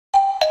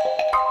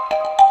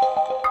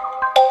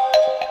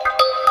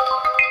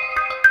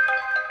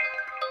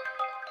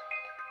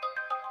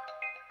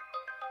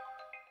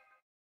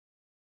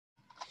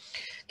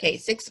Okay,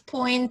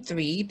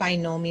 6.3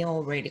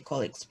 binomial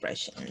radical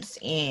expressions.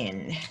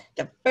 And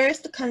the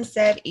first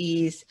concept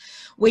is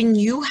when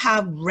you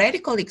have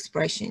radical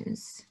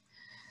expressions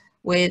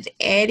with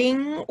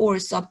adding or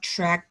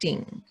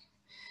subtracting,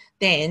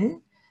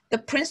 then the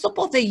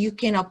principle that you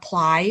can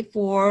apply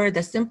for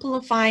the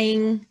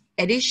simplifying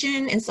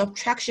addition and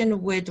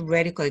subtraction with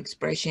radical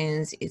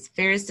expressions is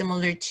very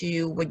similar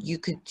to what you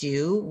could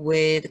do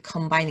with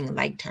combining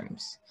like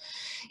terms.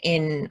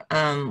 In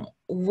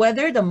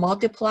whether the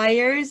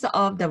multipliers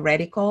of the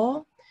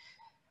radical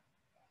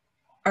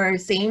are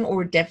same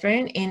or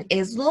different, and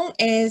as long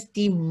as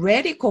the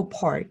radical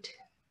part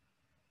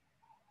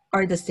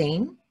are the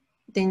same,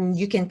 then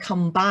you can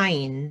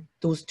combine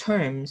those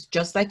terms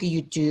just like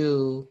you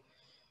do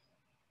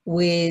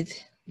with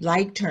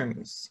like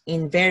terms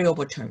in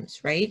variable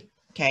terms, right?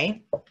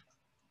 Okay.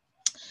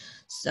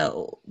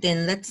 So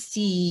then let's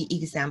see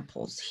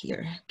examples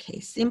here. Okay,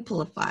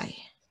 simplify.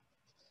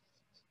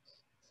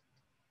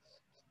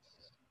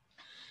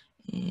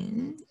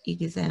 And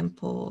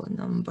example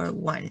number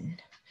 1.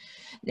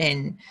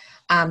 Then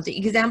the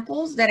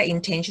examples that I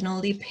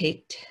intentionally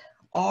picked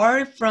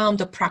are from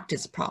the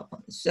practice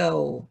problem.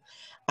 So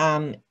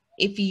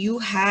if you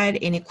had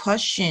any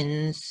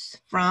questions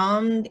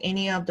from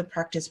any of the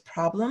practice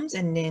problems,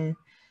 and then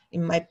it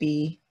might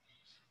be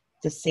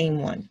the same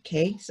one,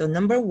 okay? So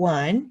number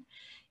 1,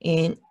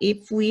 and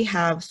if we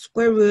have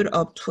square root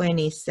of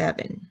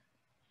 27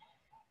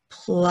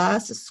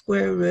 plus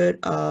square root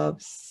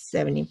of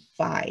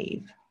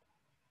 75,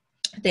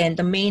 then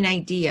the main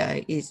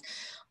idea is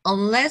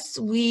unless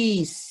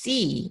we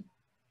see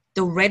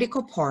the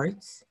radical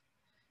parts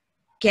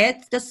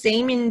get the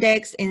same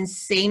index and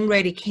same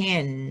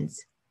radicands,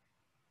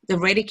 the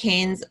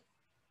radicands,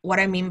 what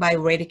I mean by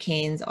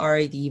radicands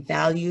are the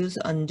values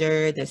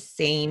under the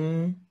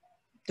same,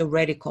 the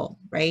radical,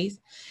 right?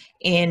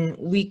 And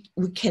we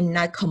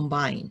cannot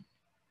combine.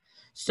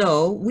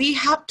 So we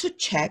have to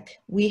check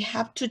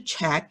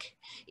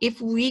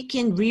if we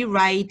can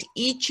rewrite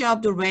each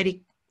of the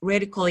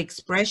radical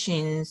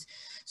expressions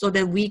so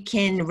that we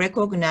can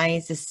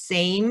recognize the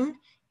same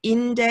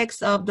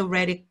index of the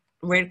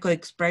radical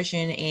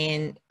expression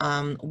and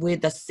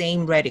with the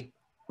same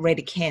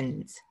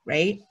radicands,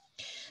 right?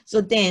 So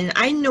then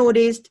I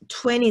noticed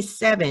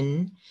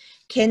 27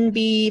 can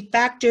be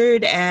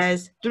factored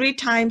as 3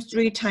 times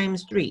 3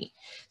 times 3.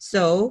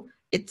 So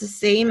it's the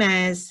same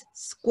as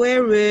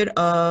square root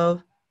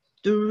of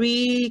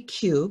 3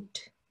 cubed.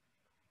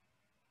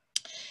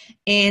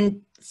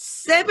 And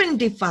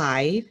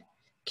 75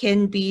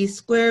 can be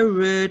square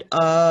root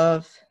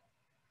of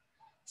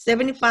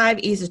 75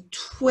 is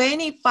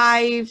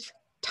 25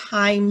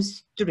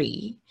 times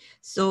 3.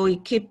 So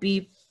it could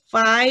be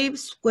 5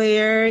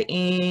 squared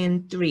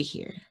and 3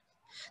 here.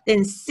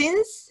 Then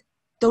since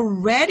the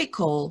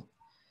radical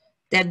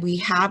that we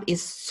have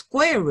is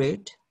square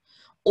root,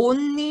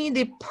 only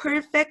the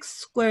perfect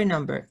square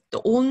number,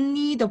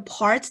 only the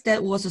parts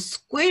that was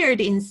squared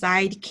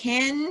inside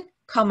can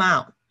come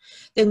out.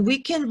 Then we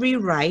can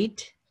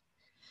rewrite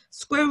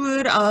square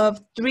root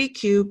of 3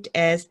 cubed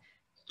as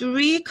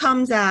 3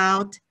 comes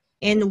out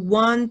and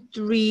 1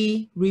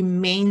 3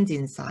 remains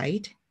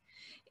inside.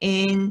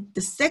 And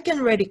the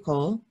second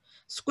radical,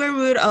 square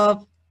root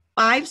of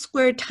 5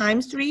 squared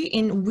times 3,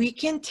 and we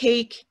can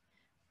take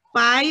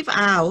 5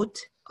 out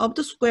of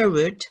the square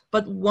root,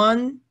 but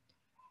 1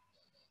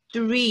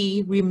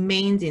 3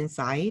 remains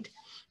inside.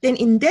 Then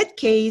in that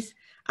case,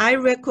 I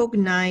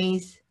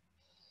recognize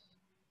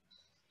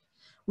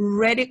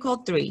radical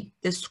 3,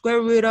 the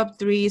square root of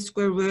 3,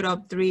 square root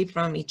of 3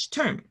 from each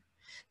term.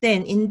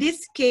 Then in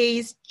this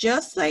case,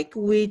 just like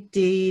we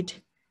did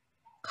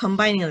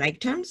combining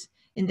like terms,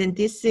 and then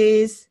this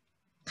is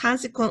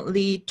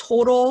consequently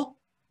total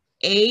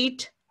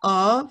 8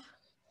 of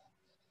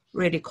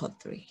radical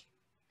 3,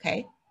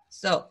 okay?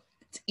 So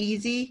it's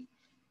easy,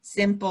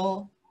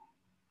 simple,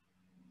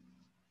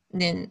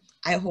 and then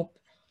I hope,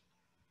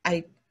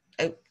 I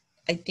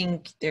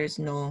think there's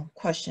no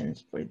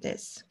questions for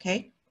this,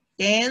 okay?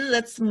 Then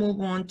let's move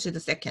on to the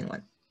second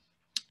one.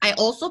 I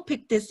also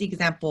picked this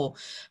example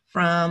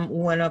from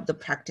one of the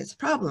practice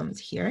problems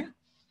here.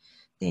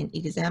 Then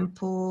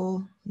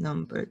example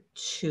number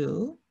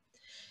 2.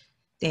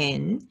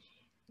 Then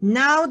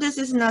now this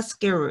is not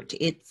square root,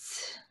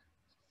 it's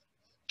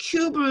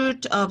cube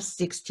root of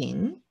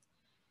 16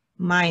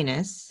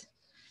 minus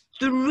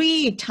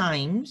 3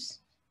 times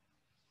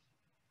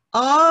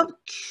of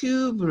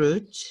cube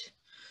root.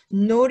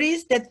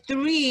 Notice that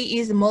 3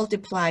 is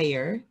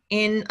multiplier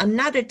and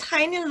another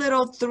tiny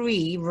little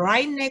 3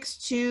 right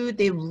next to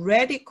the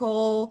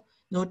radical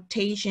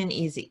notation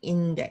is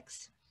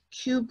index.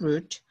 Cube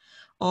root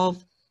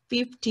of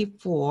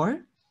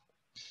 54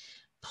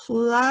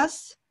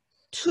 plus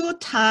 2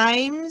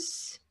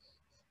 times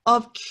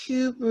of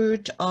cube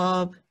root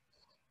of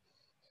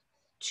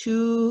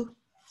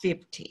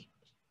 250.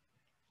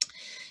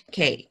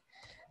 Okay,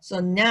 so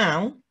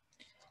now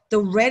The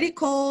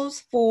radicals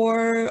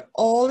for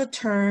all the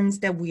terms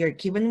that we are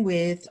given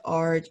with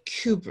are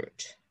cube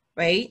root,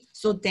 right?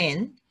 So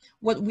then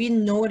what we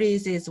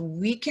notice is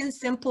we can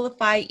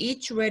simplify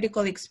each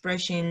radical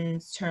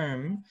expression's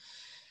term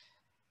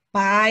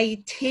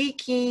by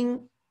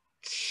taking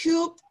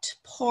cubed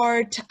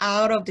part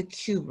out of the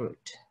cube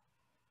root.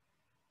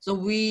 So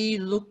we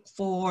look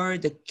for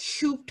the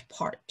cubed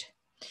part.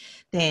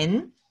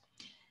 Then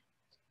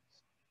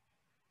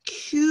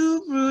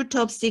cube root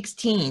of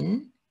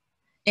 16,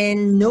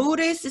 and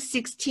notice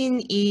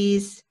 16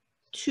 is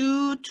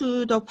 2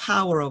 to the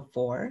power of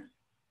 4.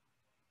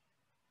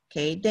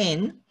 Okay,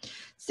 then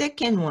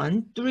second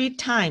one, 3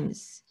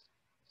 times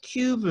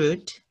cube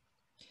root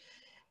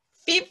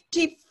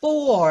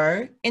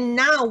 54. And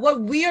now what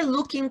we are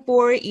looking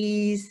for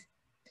is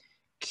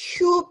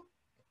cube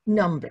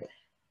number.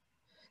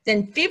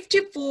 Then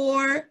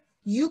 54,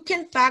 you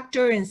can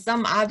factor in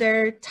some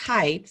other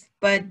types,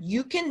 but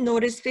you can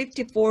notice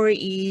 54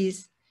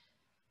 is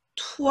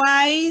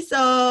twice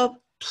of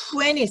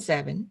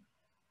 27.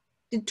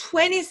 The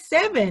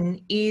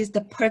 27 is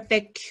the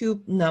perfect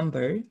cube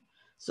number.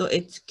 So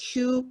it's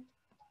cube,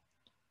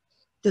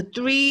 the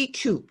 3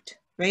 cubed,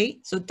 right?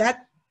 So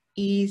that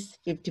is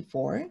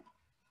 54.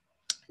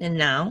 And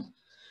now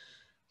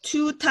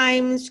 2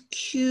 times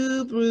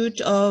cube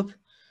root of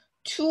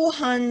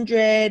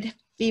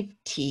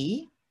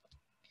 250.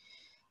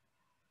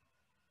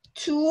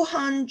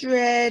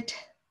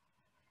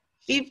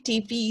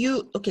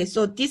 250, okay,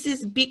 so this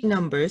is big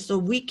number, so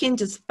we can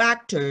just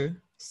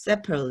factor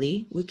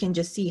separately. We can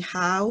just see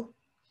how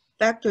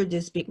factor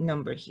this big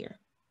number here.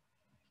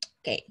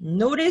 Okay,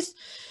 notice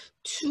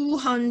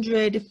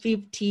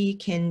 250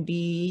 can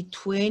be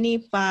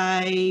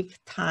 25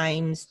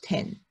 times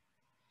 10.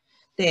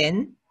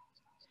 Then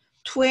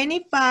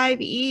 25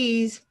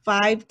 is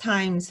 5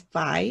 times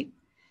 5,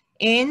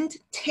 and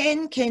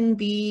 10 can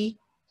be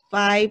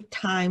 5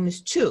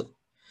 times 2.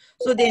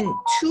 So then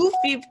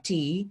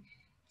 250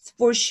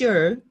 for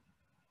sure,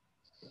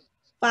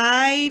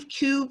 5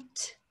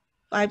 cubed,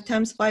 5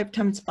 times 5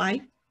 times 5,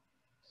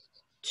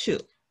 2.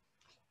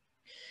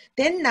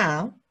 Then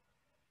now,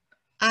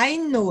 I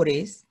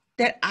notice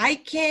that I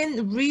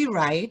can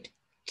rewrite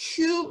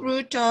cube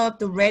root of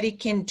the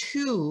radicand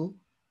 2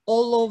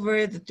 all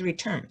over the 3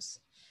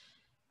 terms.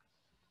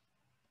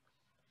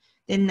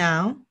 Then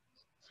now,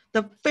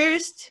 the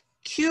first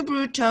cube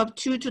root of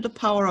 2 to the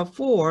power of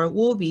 4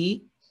 will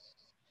be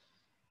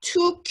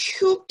 2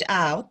 cubed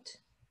out,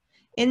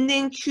 and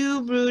then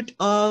cube root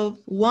of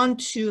 1,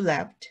 2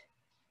 left.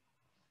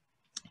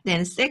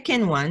 Then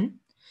second one,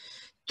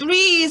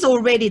 3 is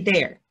already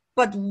there.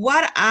 But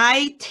what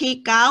I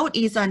take out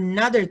is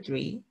another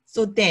 3.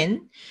 So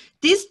then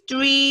this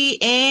 3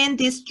 and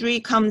this 3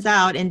 comes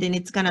out, and then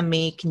it's gonna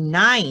make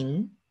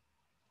 9.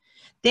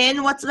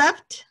 Then what's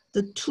left?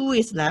 The 2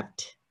 is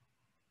left.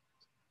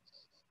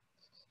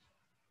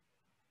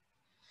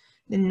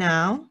 Then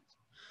now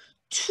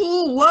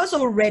 2 was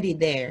already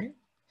there,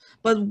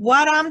 but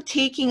what I'm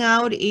taking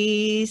out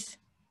is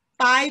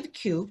 5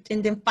 cubed,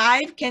 and then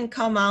 5 can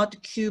come out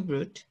cube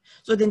root.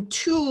 So then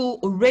 2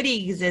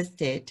 already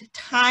existed,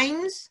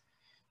 times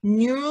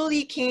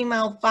newly came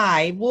out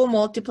 5, will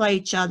multiply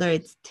each other,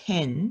 it's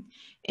 10,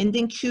 and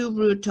then cube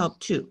root of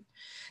 2.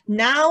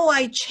 Now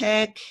I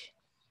check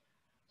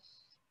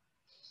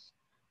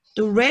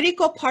the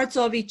radical parts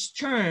of each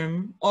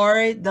term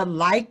are the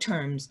like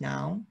terms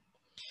now.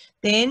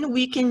 Then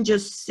we can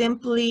just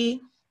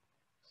simply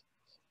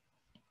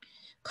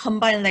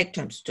combine like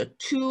terms. So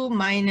 2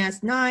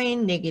 minus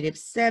 9, negative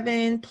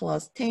 7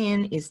 plus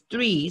 10 is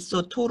 3.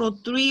 So total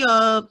 3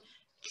 of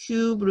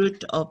cube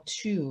root of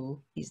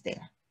 2 is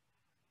there.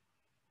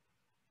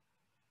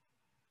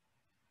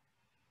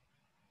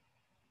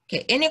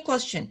 Okay, any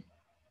question?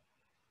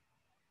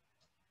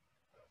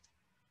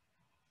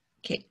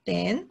 Okay,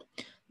 then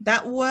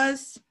that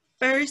was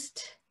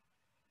first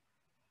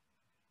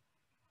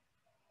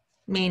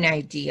main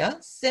idea,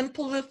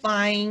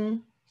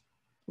 simplifying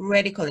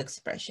radical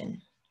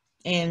expression.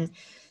 And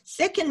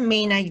second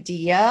main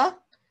idea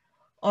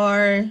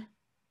are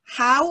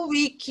how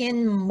we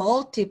can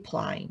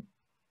multiply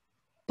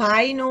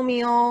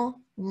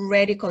binomial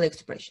radical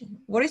expression.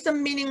 What is the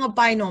meaning of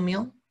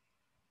binomial?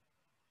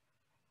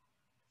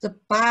 The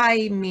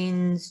bi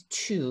means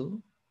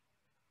 2.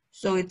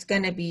 So it's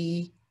going to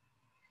be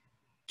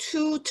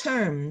 2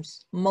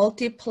 terms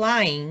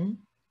multiplying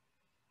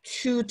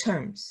 2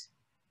 terms.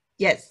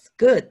 Yes,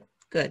 good,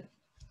 good.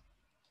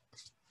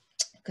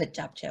 Good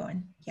job,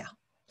 Jaewon. Yeah.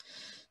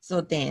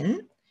 So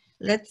then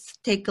let's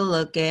take a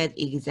look at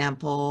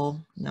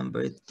example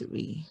number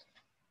 3.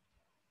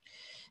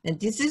 And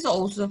this is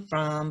also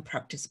from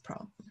practice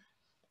problem.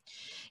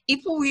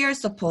 If we are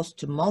supposed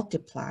to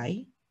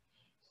multiply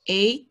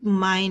 8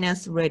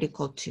 minus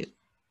radical 2,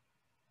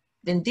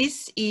 then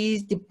this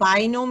is the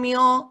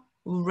binomial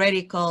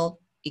radical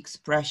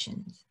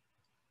expression.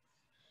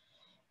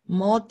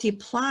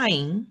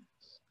 Multiplying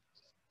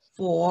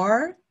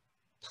 4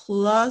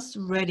 plus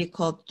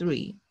radical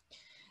 3.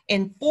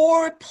 And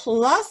 4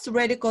 plus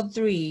radical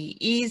 3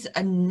 is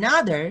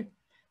another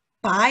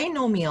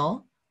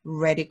binomial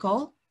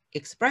radical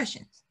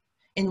expressions,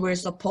 and we're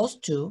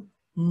supposed to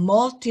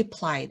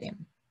multiply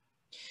them.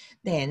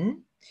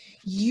 Then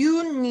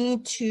you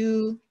need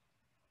to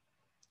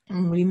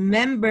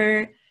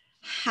remember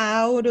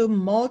how to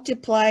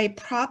multiply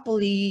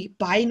properly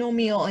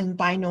binomial and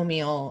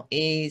binomial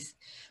is,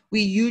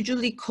 we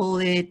usually call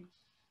it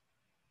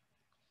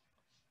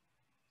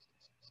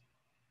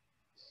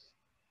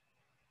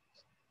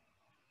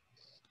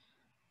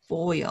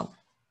FOIL,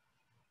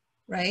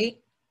 right?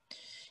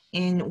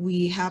 And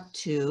we have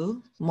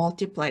to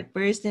multiply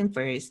first and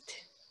first,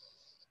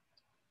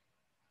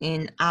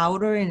 and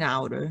outer,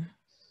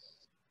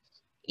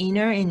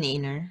 inner and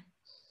inner,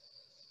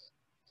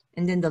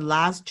 and then the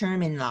last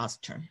term and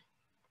last term.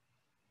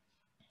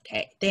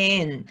 Okay,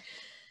 then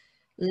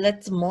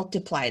let's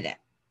multiply that.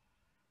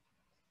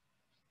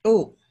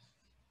 Oh,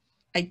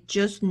 I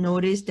just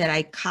noticed that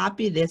I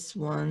copied this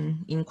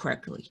one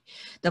incorrectly.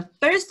 The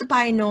first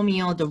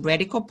binomial, the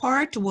radical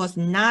part, was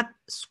not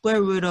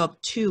square root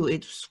of 2,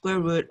 it's square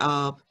root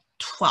of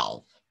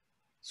 12.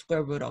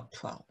 Square root of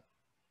 12.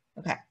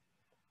 Okay.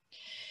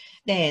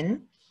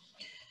 Then,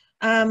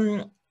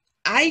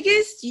 I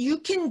guess you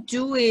can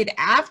do it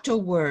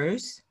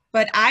afterwards,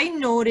 but I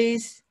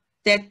noticed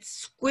that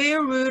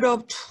square root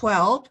of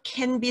 12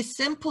 can be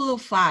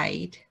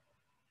simplified,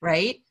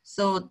 right?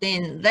 So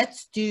then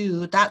let's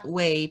do that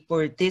way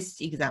for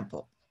this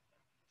example.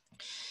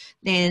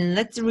 Then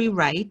let's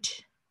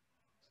rewrite.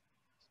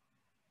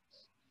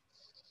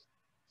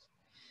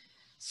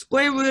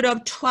 Square root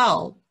of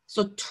 12.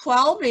 So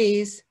 12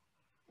 is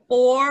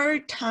 4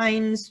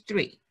 times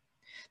 3.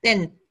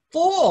 Then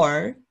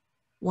 4,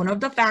 one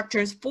of the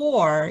factors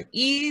 4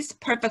 is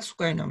perfect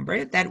square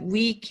number that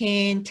we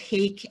can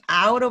take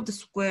out of the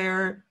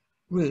square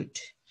root.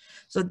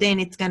 So then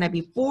it's gonna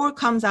be 4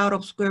 comes out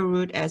of square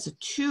root as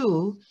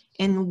 2,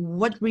 and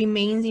what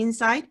remains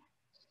inside?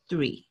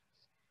 3.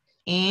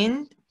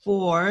 And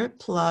 4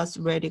 plus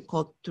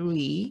radical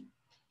 3,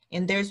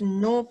 and there's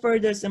no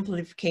further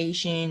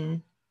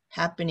simplification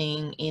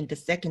happening in the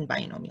second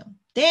binomial.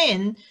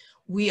 Then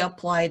we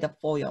apply the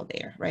FOIL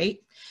there, right?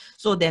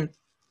 So then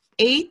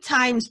 8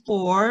 times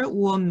 4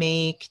 will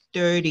make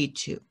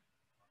 32.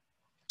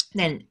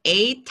 Then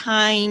 8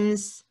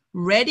 times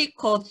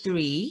radical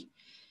 3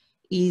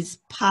 is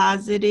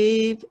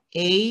positive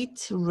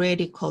 8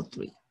 radical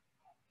 3.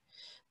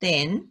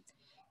 Then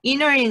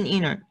inner and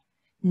inner,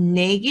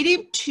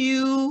 negative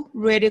 2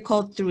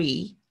 radical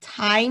 3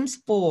 times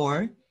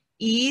 4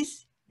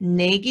 is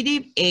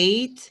negative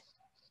 8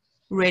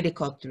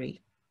 radical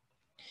 3.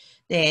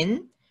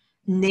 Then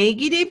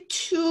negative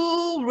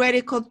 2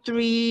 radical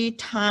 3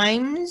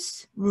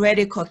 times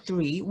radical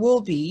 3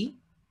 will be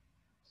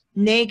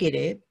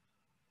negative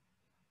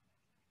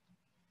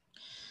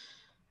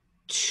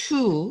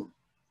 2.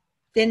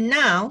 Then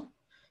now,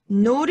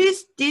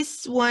 notice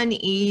this one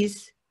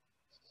is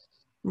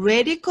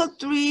radical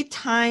 3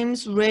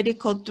 times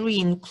radical 3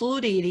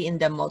 included in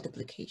the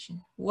multiplication.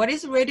 What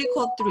is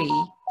radical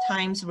 3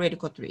 times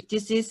radical 3?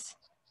 This is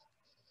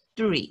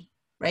 3,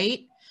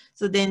 right?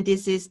 So then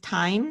this is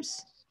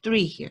times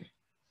 3 here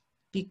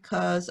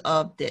because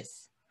of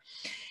this.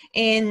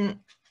 And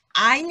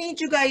I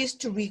need you guys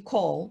to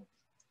recall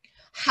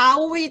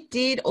how we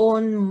did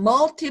on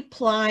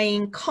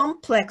multiplying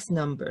complex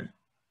number.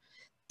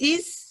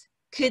 This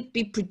could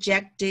be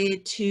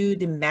projected to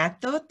the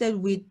method that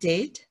we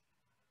did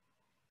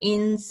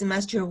in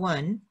semester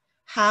 1,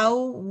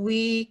 how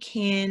we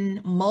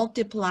can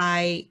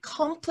multiply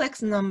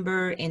complex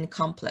number and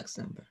complex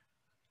number,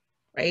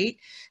 right?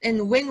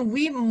 And when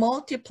we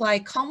multiply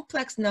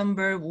complex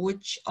number,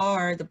 which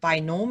are the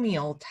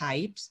binomial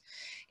types,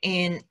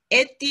 and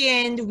at the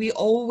end, we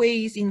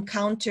always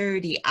encounter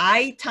the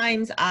I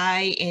times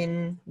I,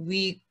 and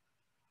we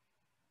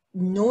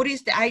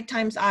notice the I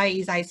times I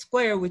is I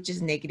squared, which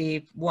is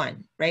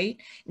 -1, right?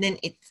 And then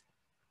it's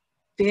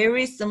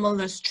very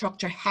similar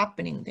structure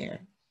happening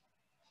there.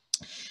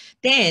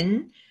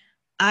 Then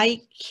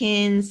I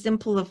can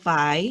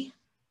simplify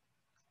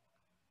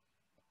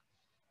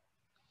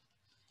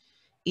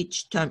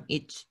each term.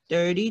 It's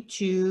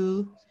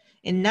 32.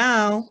 And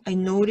now I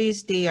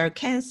notice they are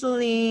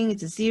canceling,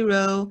 it's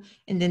 0.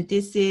 And then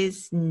this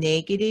is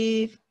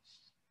 -6.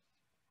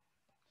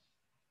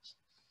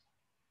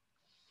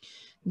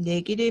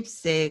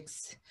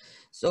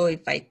 So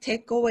if I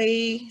take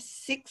away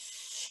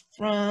 6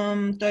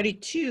 from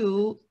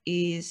 32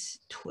 is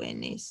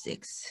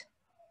 26.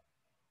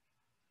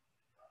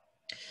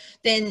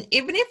 Then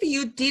even if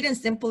you didn't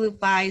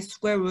simplify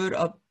square root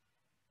of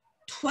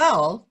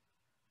 12,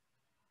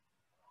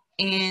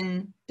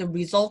 and the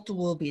result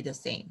will be the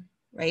same,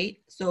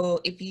 right? So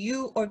if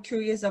you are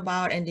curious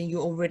about, and then you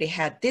already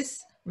had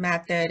this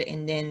method,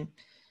 and then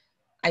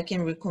I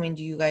can recommend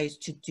you guys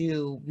to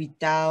do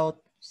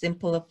without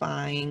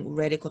simplifying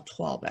radical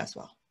 12 as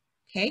well,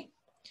 okay?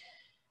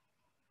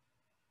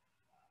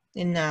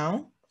 And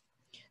now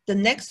the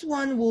next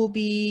one will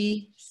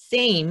be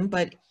same,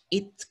 but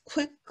it's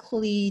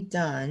quickly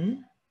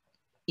done.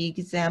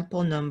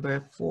 Example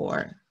number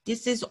 4.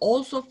 This is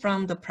also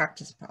from the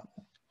practice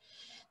problem.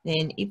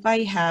 Then if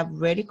I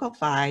have radical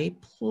 5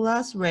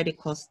 plus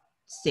radical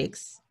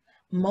 6,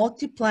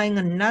 multiplying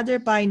another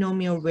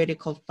binomial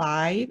radical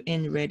 5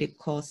 and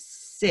radical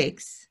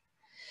 6,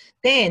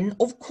 then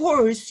of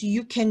course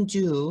you can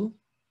do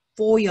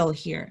FOIL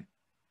here.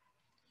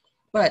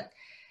 But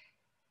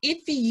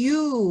if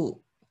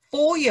you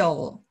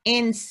FOIL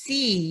and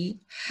see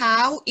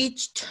how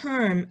each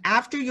term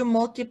after you're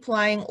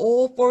multiplying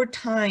all 4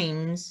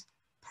 times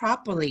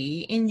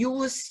properly, and you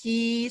will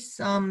see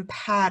some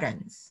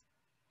patterns.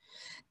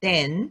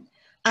 Then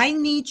I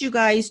need you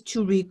guys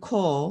to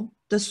recall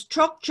the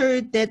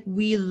structure that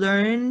we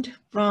learned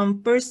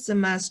from first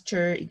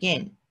semester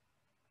again.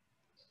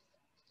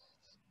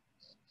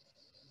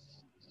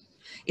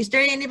 Is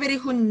there anybody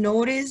who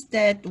noticed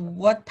that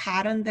what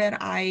pattern that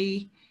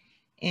I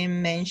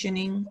am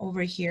mentioning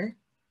over here?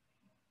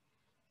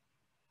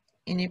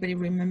 Anybody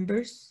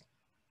remembers?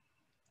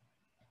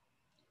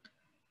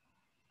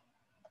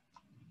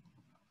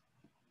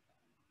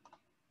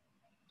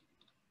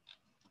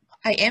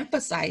 I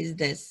emphasize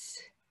this.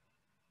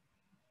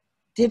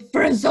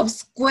 Difference of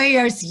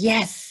squares,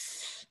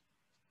 yes.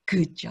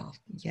 Good job,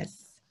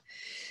 yes.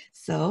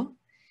 So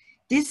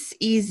this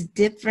is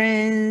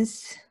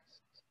difference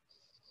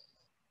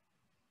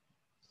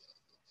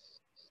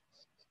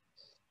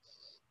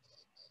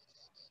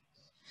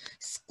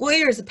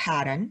squares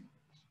pattern,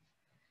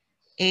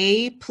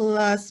 a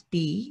plus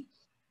b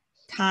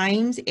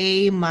times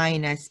a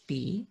minus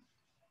b.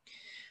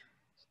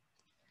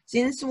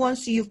 Since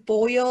once you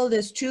FOIL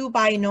these two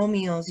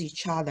binomials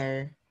each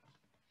other,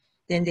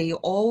 then they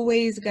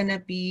always gonna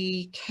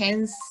be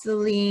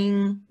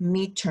canceling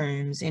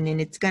midterms, and then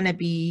it's gonna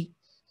be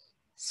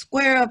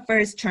square of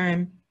first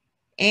term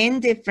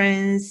and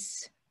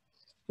difference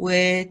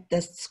with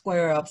the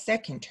square of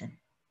second term.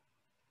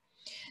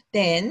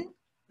 Then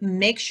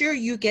make sure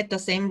you get the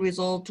same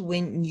result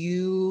when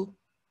you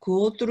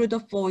go through the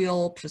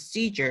FOIL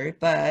procedure.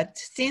 But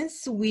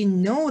since we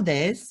know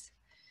this,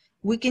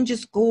 we can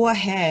just go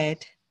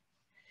ahead,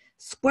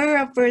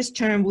 square of first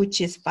term,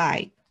 which is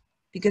 5.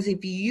 Because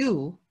if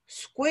you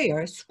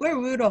square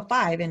root of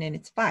 5, and then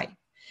it's 5.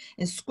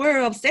 And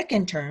square of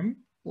second term,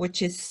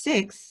 which is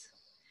 6,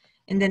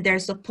 and then they're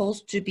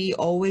supposed to be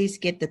always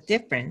get the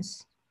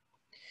difference.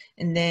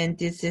 And then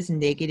this is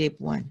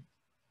 -1.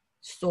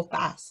 So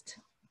fast.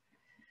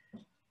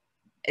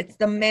 It's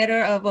the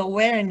matter of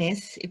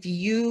awareness. If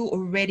you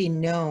already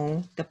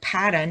know the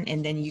pattern,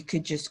 and then you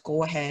could just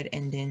go ahead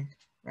and then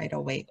right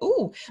away.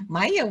 Oh,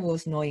 Maya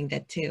was knowing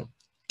that too.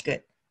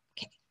 Good.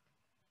 Okay.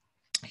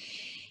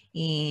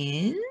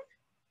 And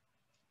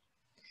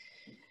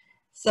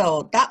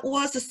so that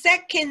was the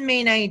second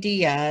main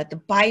idea, the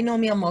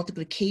binomial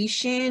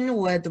multiplication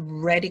with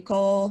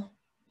radical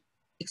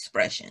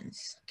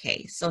expressions.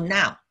 Okay, so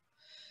now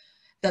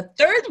the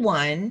third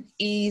one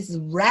is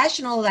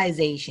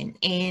rationalization,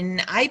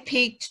 and I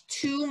picked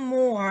 2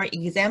 more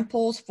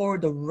examples for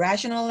the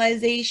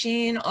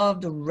rationalization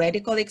of the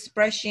radical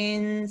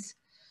expressions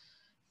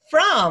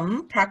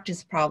from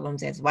practice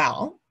problems as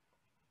well.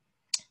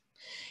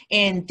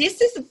 And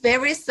this is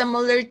very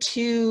similar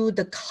to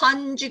the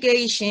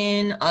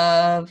conjugation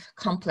of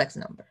complex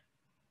number.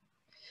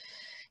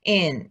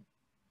 And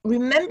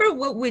remember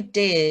what we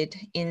did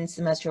in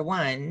semester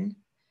 1,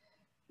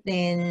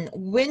 then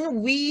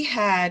when we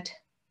had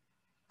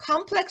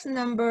complex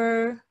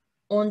number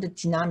on the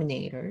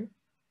denominator,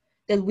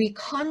 that we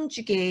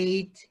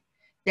conjugate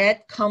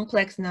that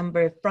complex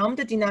number from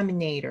the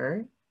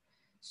denominator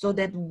so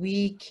that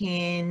we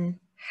can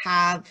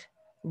have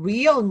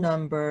real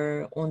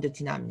number on the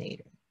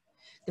denominator.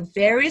 The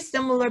very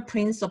similar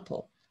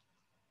principle,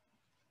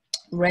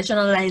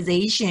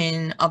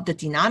 rationalization of the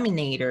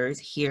denominators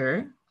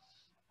here.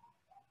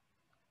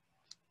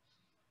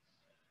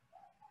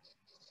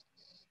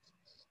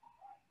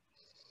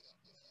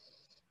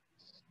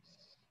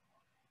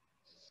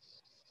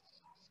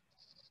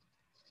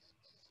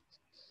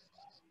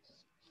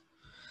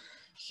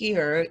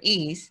 Here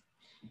is,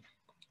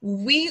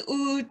 we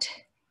would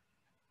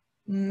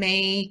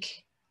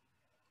make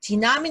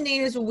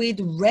denominators with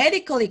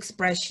radical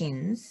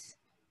expressions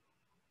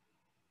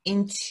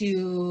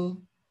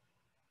into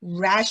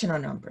rational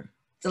number.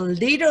 So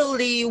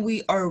literally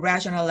we are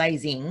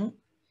rationalizing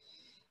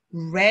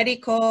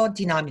radical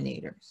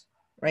denominators,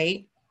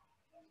 right?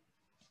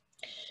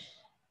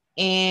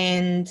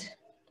 And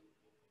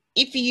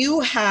if you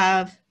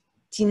have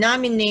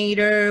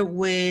denominator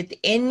with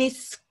any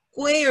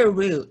square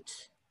root,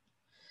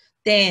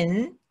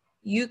 then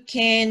you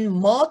can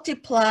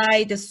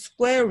multiply the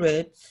square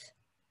roots,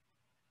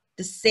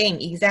 the same,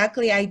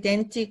 exactly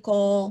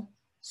identical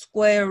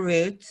square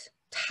roots,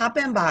 top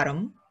and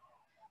bottom,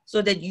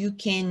 so that you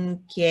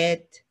can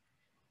get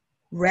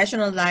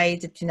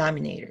rationalized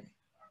denominator.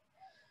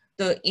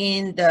 So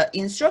in the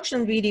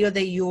instruction video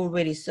that you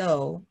already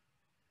saw,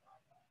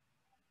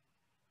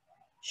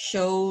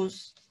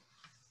 shows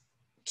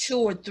 2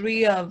 or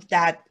 3 of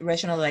that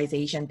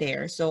rationalization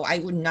there. So I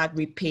would not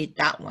repeat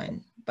that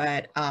one.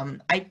 But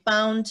I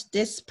found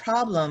this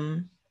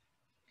problem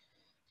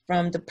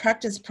from the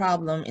practice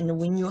problem, and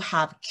when you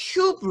have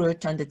cube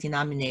root on the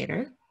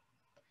denominator,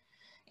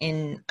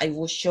 and I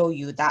will show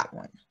you that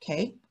one,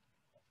 okay?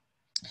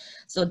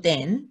 So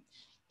then,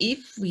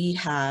 if we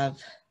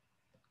have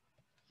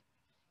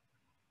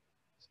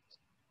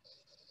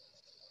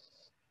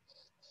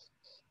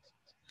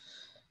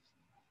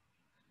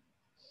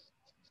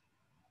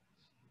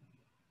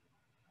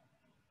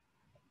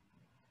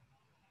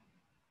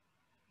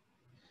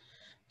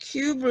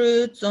cube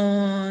roots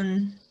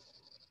on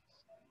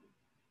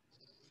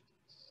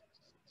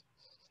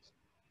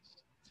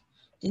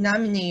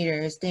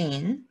denominators,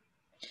 then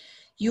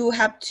you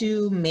have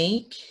to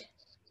make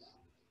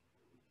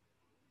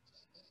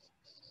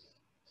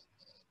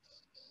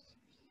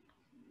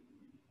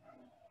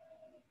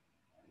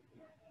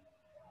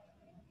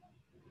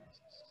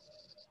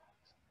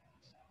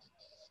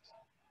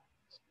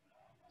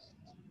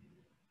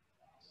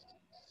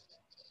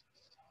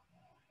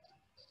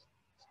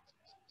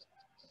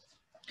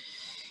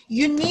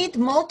you need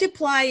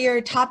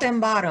multiplier top and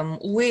bottom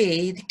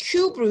with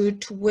cube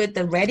root with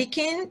the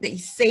radicand, the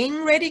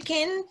same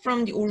radicand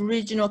from the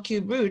original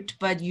cube root,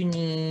 but you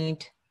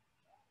need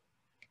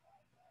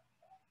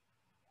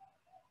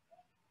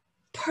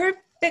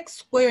perfect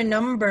square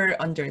number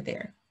under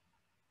there.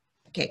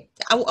 Okay,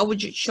 I will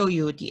just show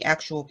you the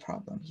actual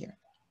problem here.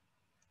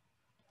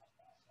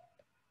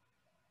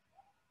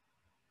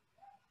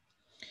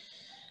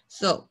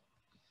 So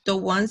the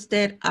ones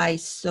that I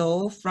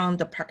saw from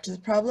the practice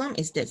problem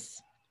is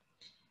this.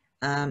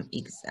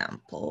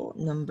 Example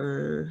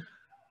number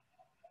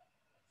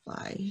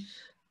 5.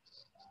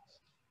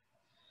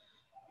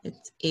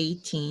 It's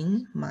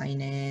 18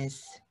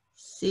 minus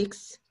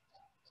 6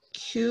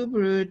 cube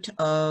root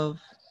of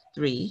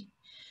 3.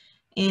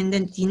 And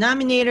the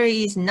denominator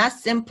is not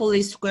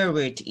simply square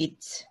root,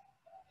 it's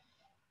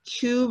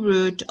cube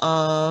root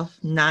of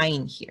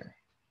 9 here.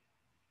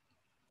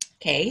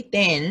 Okay,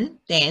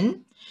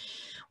 then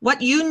what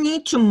you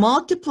need to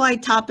multiply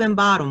top and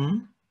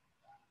bottom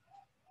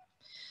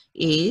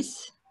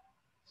is,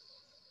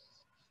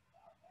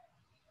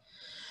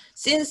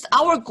 since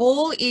our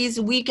goal is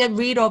we get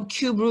rid of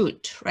cube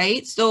root,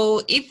 right?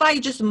 So if I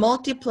just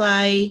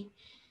multiply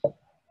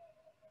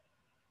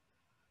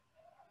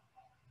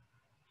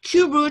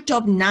cube root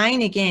of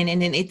 9 again, and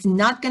then it's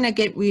not gonna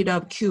get rid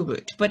of cube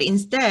root, but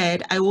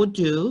instead I will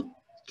do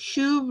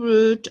cube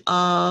root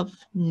of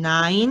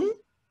 9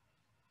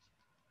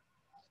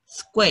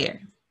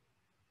 square.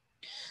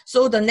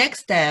 So the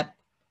next step,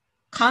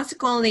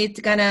 consequently, it's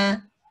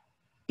gonna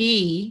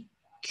be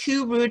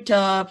cube root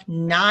of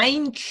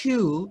 9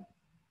 cube,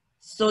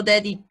 so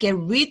that it get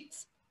rid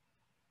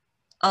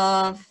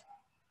of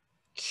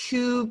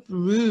cube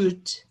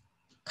root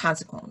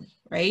consequently,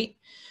 right?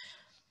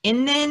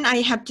 And then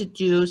I have to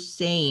do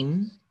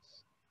same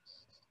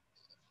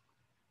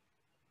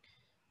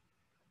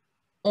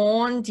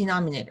on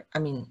denominator, I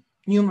mean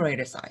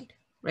numerator side,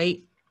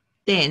 right?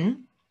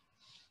 Then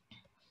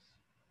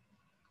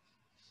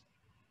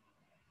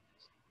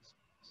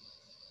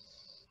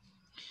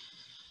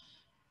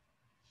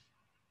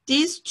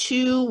these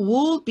two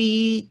will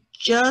be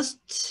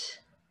just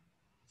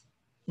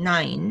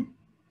 9.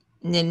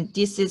 And then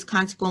this is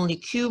consequently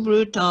cube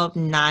root of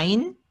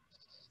 9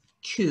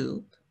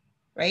 cube,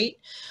 right?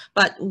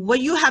 But what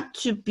you have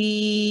to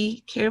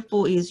be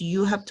careful is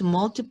you have to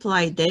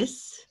multiply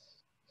this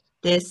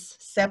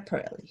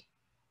separately.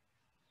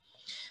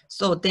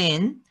 So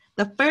then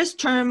the first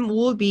term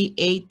will be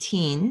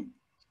 18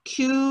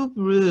 cube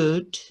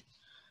root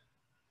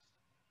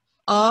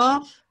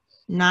of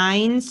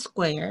 9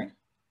 square.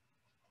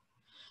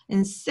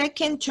 And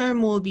second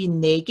term will be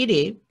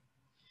negative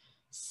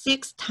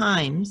 6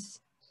 times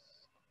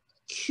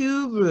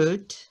cube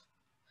root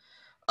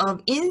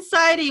of,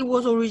 inside it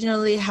was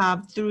originally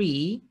have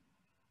 3.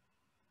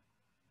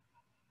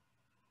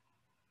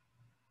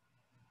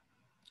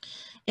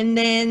 And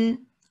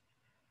then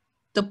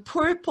the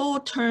purple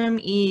term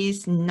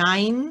is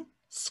 9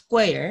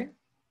 square.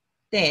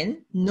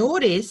 Then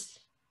notice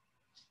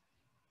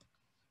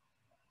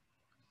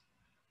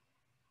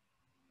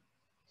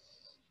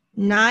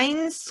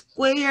nine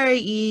square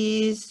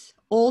is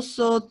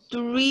also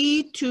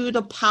 3 to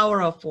the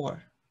power of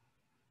 4.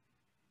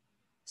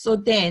 So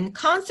then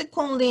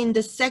consequently in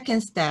the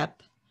second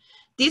step,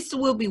 this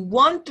will be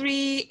 1,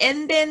 3,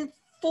 and then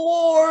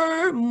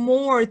 4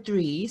 more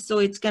 3. So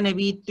it's gonna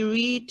be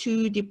 3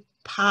 to the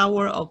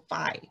power of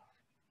 5.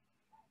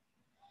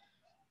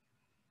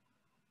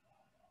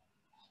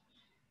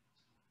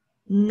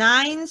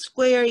 Nine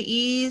square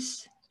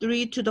is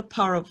 3 to the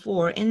power of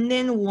 4, and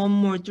then 1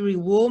 more 3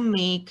 will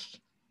make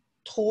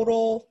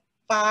total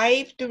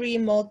 5 3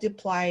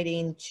 multiplied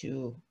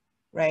into,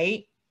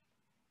 right?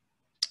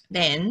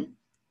 Then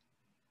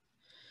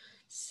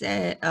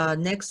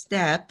next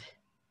step,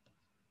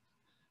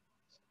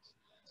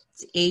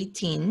 it's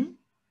 18.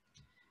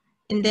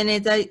 And then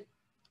as I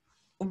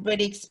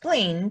already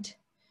explained,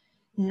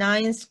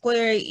 9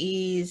 square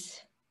is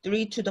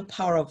 3 to the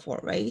power of 4,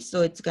 right?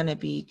 So it's gonna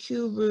be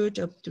cube root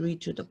of 3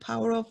 to the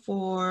power of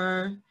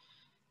 4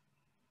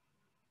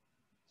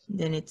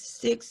 Then it's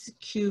 6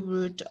 cube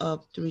root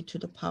of 3 to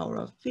the power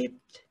of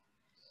 5th.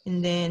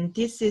 And then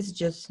this is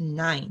just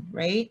 9,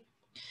 right?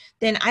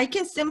 Then I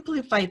can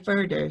simplify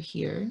further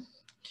here.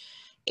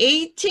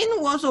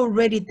 18 was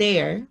already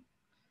there,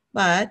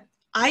 but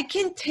I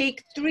can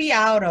take 3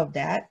 out of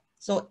that.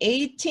 So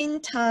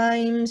 18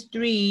 times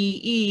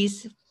 3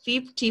 is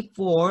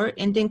 54,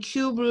 and then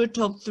cube root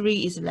of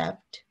 3 is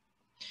left.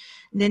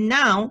 Then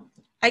now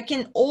I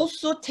can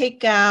also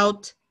take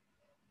out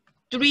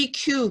 3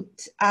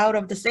 cubed out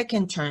of the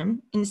second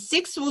term, and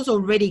 6 was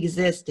already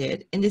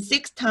existed, and the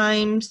 6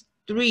 times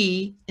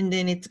 3, and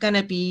then it's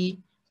gonna be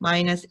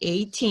minus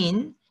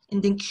 18,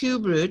 and then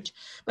cube root.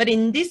 But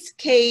in this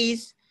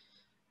case,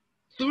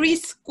 3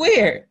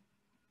 squared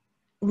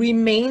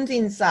remains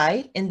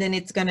inside, and then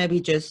it's gonna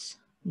be just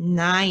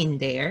 9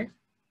 there.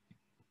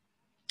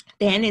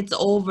 Then it's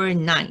over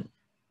 9.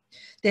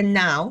 Then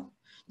now,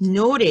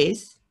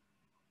 notice,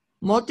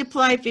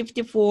 multiply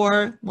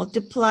 54,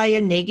 multiply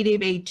a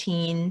negative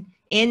 18,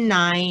 and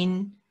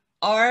 9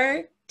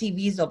 are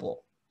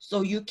divisible.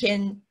 So you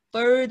can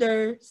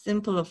further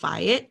simplify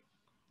it.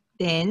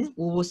 Then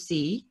we will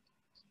see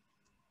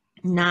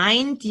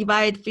 9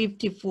 divide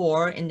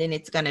 54, and then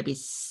it's gonna be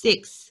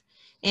 6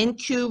 and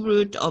cube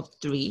root of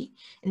 3.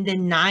 And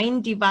then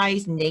 9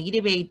 divides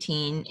negative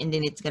 18, and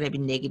then it's gonna be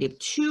negative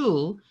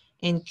 2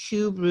 and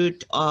cube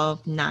root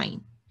of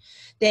 9.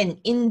 Then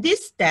in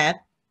this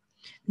step,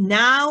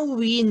 now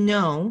we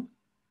know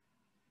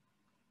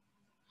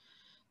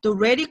the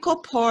radical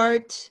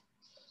part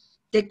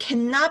that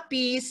cannot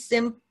be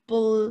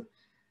simplified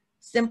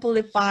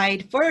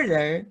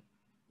further,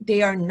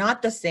 they are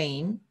not the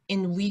same,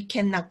 and we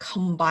cannot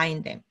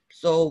combine them.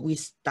 So we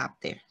stop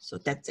there. So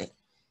that's it.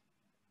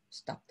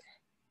 Stop there.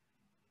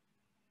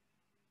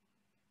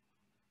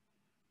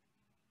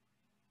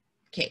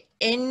 Okay,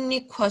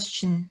 any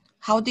question?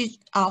 How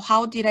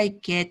did I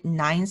get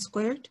 9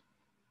 squared?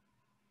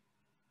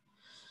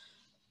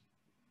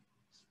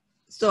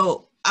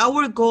 So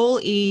our goal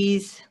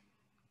is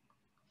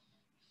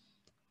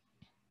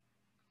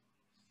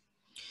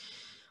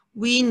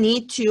we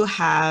need to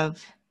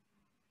have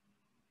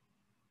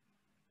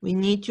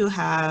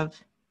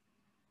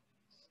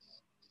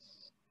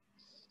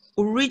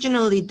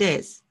originally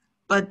this,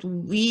 but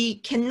we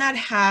cannot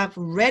have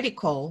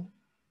radical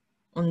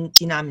on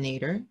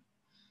denominator.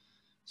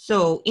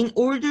 So in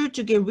order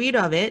to get rid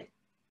of it,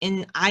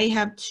 and I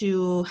have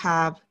to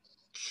have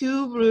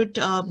cube root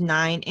of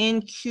 9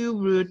 and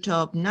cube root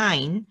of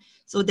 9,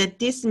 so that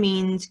this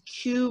means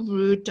cube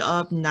root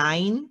of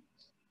 9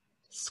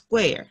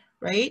 square,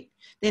 right?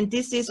 Then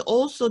this is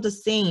also the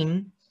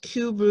same,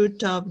 cube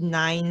root of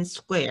 9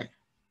 square.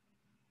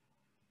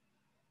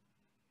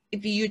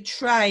 If you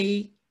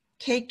try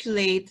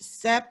calculate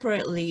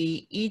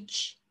separately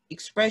each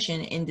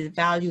expression, and the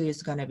value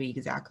is gonna be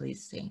exactly the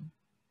same.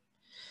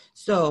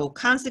 So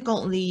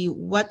consequently,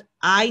 what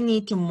I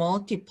need to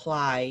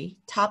multiply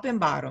top and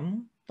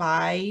bottom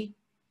by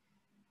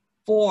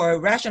for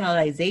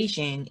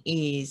rationalization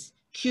is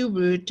cube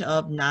root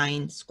of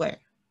 9 square.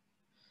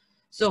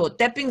 So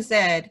that being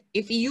said,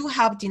 if you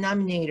have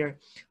denominator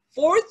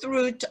 4th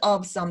root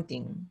of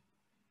something,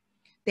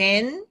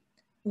 then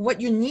what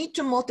you need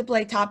to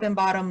multiply top and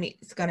bottom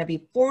is gonna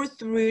be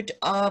 4th root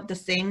of the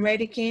same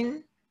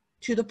radicand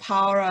to the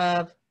power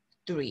of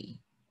 3.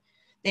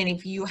 Then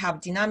if you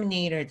have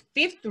denominator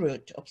 5th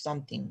root of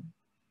something,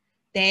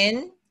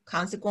 then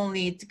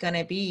consequently it's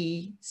gonna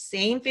be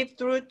same 5th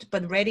root,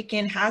 but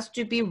radicand has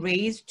to be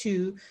raised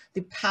to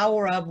the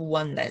power of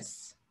 1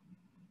 less.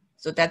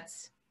 So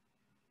that's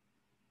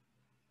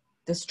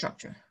the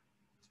structure.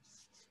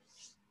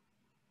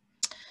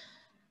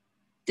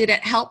 Did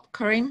that help,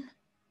 Karim?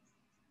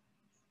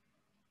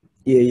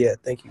 Yeah,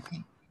 thank you.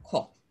 Okay,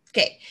 cool.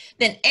 Okay,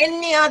 then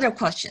any other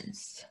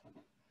questions?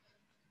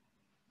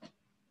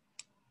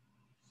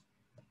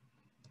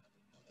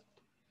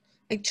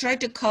 I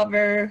tried to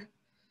cover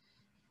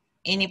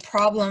any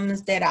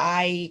problems that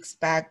I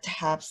expect to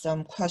have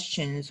some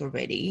questions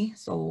already.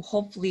 So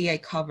hopefully I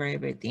cover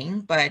everything.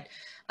 But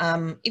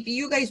if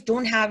you guys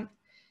don't have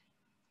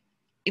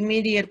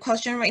immediate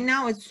question right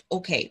now, it's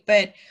okay.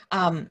 But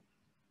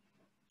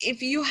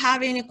if you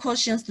have any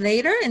questions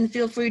later, and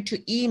feel free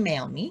to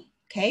email me,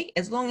 okay?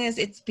 As long as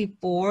it's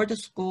before the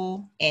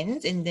school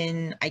ends, and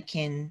then I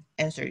can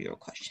answer your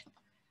question.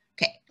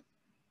 Okay,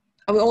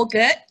 are we all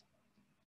good?